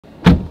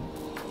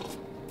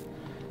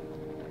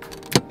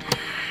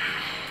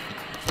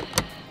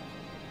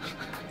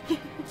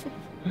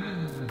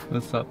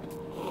What's up?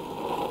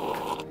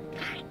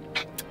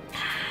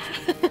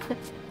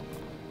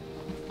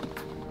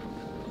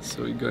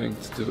 So we're going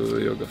to do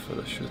a yoga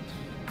photo shoot.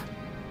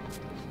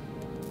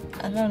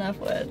 I don't have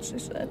words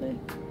this early.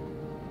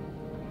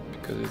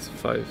 Because it's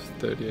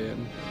 5:30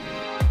 AM.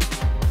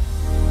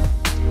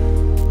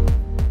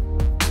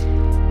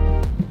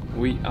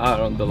 We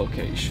are on the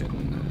location,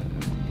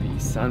 the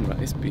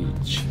Sunrise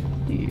Beach.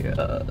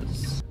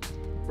 Yes.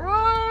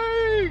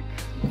 Break!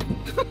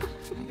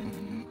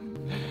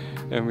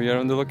 And we are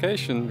on the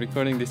location,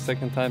 recording this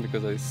second time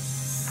because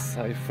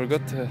I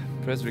forgot to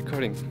press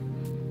recording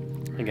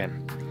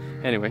again.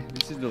 Anyway,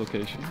 this is the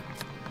location.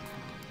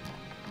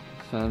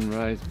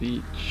 Sunrise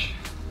Beach,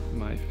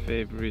 my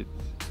favorite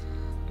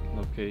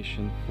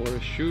location for a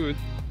shoot.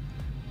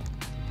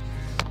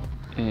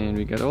 And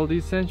we got all the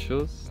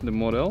essentials, the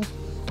model.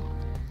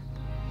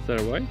 Is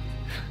that right?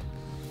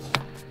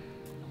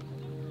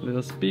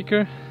 Little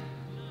speaker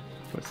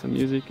for some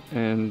music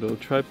and the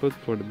tripod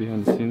for the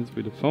behind the scenes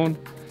with the phone.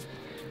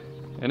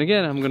 And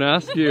again, I'm gonna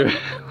ask you,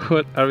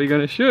 what are we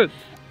gonna shoot?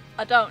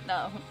 I don't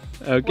know.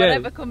 Okay.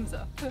 Whatever comes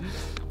up.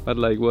 But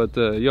like what,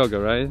 yoga,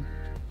 right?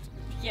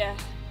 Yeah,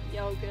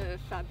 yoga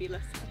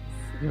fabulousness.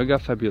 Yoga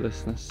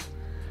fabulousness.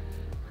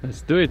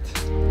 Let's do it.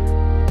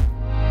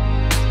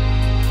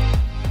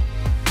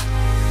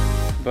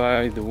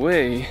 By the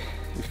way,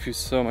 if you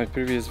saw my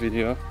previous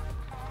video,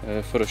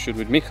 photo shoot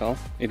with Michal,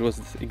 it was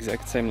the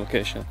exact same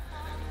location,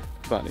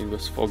 but it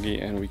was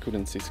foggy and we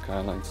couldn't see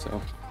skyline, so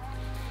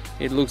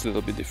it looks a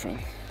little bit different.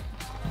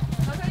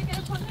 How do I get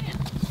up on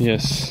it?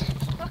 Yes.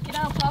 Fucking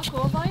hell,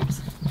 parkour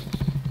vibes.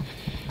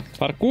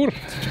 Parkour!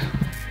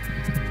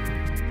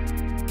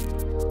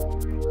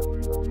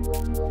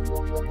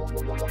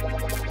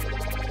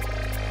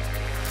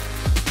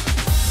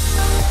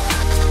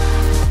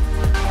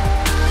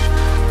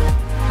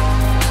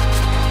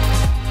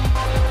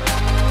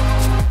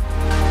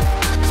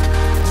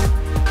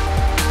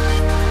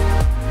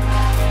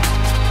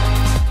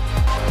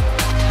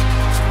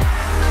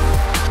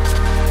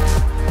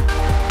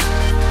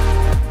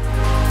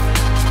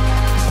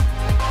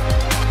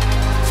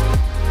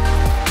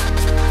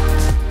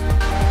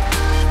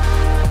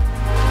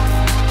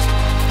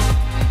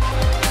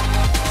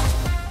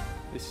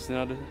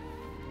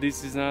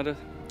 This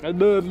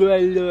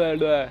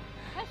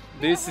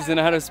is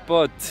another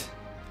spot.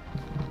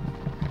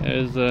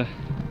 There's a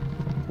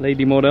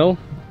lady model.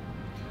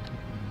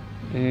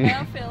 I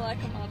don't feel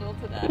like a model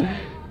today.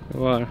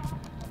 You are.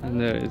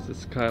 And there is the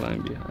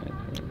skyline behind her.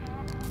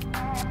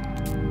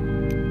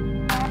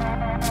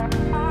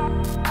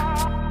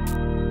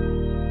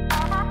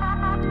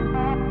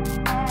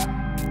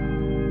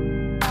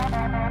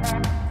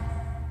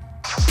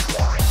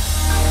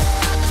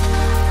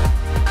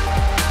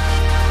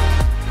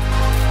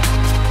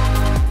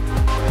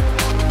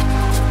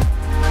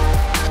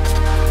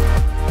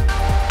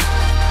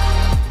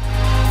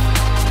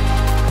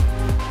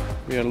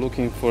 We are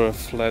looking for a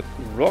flat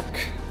rock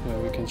where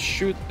we can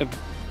shoot a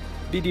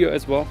video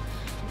as well.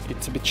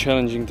 It's a bit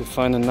challenging to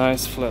find a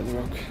nice flat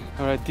rock.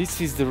 Alright,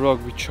 this is the rock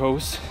we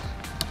chose.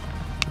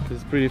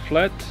 It's pretty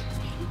flat,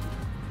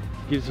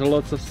 gives a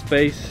lots of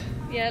space.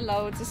 Yeah,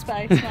 loads of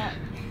space, Matt.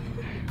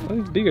 Well,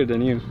 it's bigger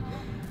than you.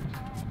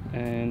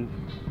 And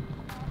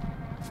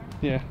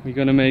yeah, we're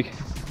gonna make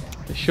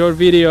a short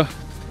video,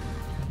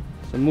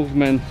 some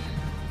movement,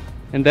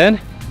 and then?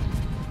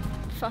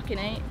 Fucking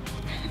eat.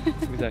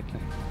 Exactly.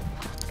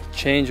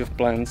 Change of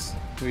plans.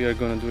 We are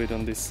gonna do it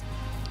on this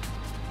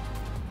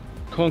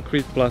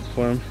concrete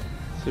platform,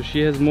 so she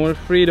has more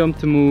freedom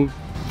to move.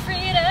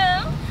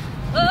 Freedom!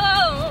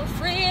 Oh,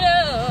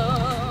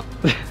 freedom!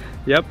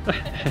 Yep.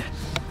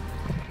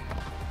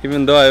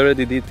 Even though I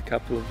already did a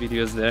couple of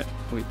videos there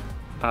with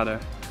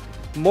other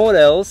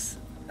models,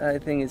 I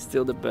think it's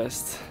still the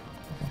best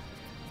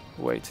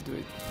way to do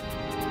it.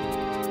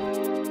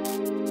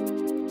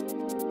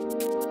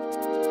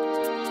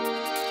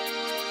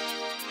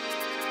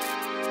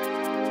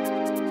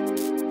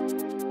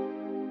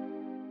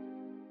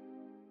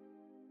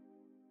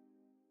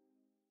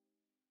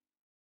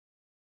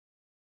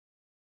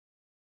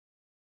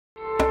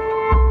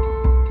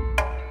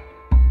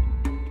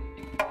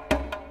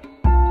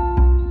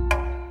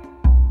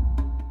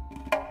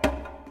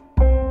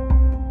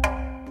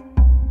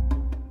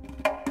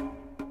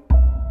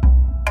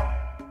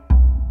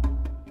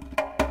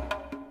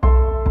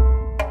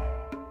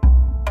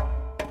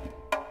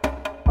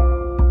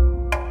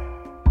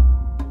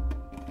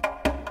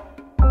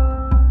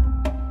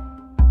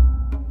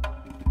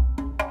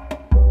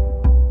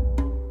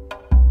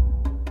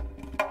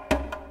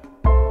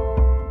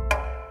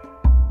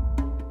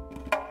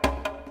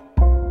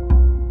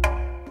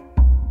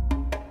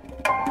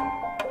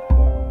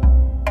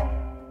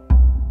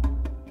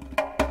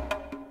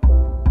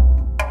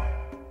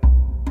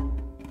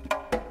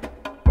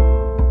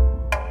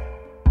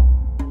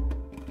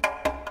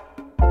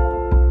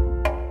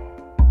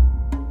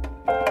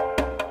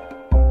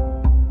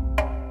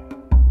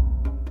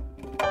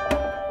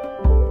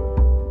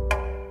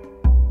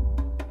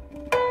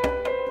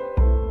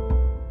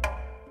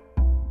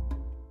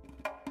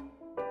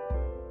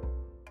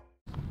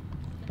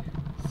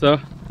 So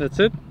that's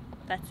it.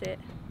 That's it,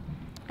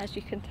 as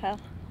you can tell.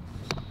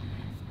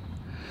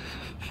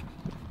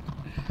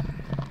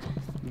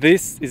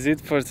 This is it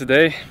for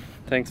today.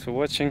 Thanks for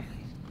watching,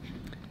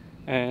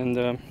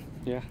 and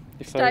yeah,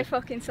 Stay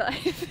fucking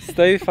safe.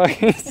 Stay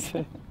fucking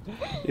safe.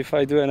 If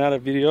I do another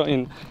video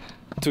in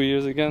 2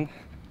 years again,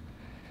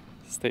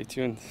 stay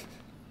tuned.